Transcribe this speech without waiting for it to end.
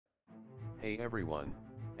Hey everyone,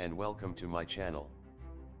 and welcome to my channel.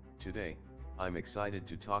 Today, I'm excited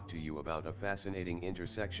to talk to you about a fascinating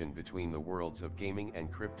intersection between the worlds of gaming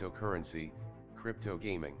and cryptocurrency, crypto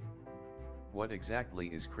gaming. What exactly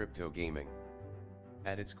is crypto gaming?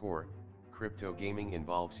 At its core, crypto gaming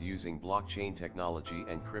involves using blockchain technology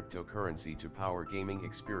and cryptocurrency to power gaming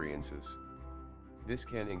experiences. This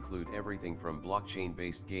can include everything from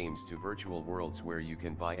blockchain-based games to virtual worlds where you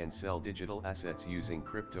can buy and sell digital assets using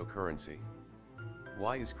cryptocurrency.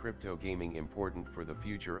 Why is crypto gaming important for the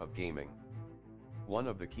future of gaming? One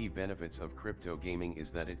of the key benefits of crypto gaming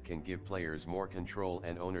is that it can give players more control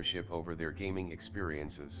and ownership over their gaming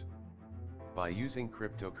experiences. By using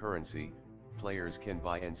cryptocurrency, players can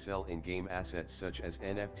buy and sell in-game assets such as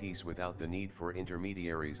NFTs without the need for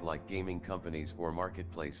intermediaries like gaming companies or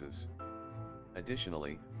marketplaces.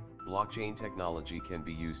 Additionally, blockchain technology can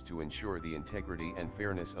be used to ensure the integrity and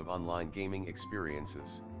fairness of online gaming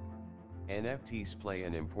experiences. NFTs play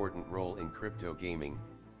an important role in crypto gaming.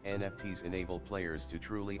 NFTs enable players to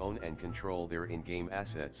truly own and control their in-game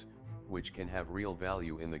assets, which can have real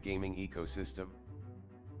value in the gaming ecosystem.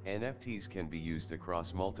 NFTs can be used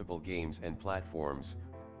across multiple games and platforms,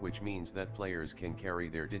 which means that players can carry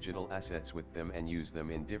their digital assets with them and use them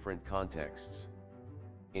in different contexts.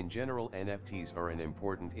 In general, NFTs are an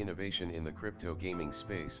important innovation in the crypto gaming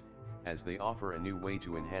space, as they offer a new way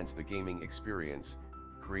to enhance the gaming experience,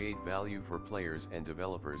 create value for players and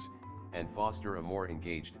developers, and foster a more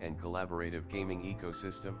engaged and collaborative gaming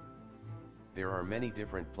ecosystem. There are many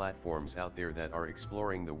different platforms out there that are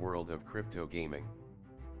exploring the world of crypto gaming.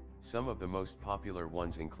 Some of the most popular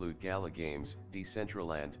ones include Gala Games,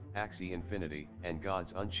 Decentraland, Axie Infinity, and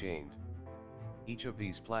Gods Unchained. Each of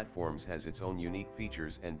these platforms has its own unique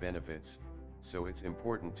features and benefits, so it's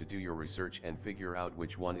important to do your research and figure out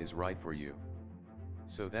which one is right for you.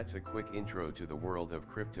 So that's a quick intro to the world of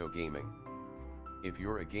crypto gaming. If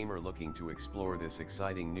you're a gamer looking to explore this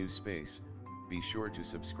exciting new space, be sure to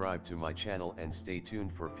subscribe to my channel and stay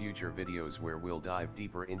tuned for future videos where we'll dive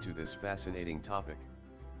deeper into this fascinating topic.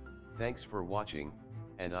 Thanks for watching,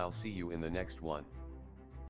 and I'll see you in the next one.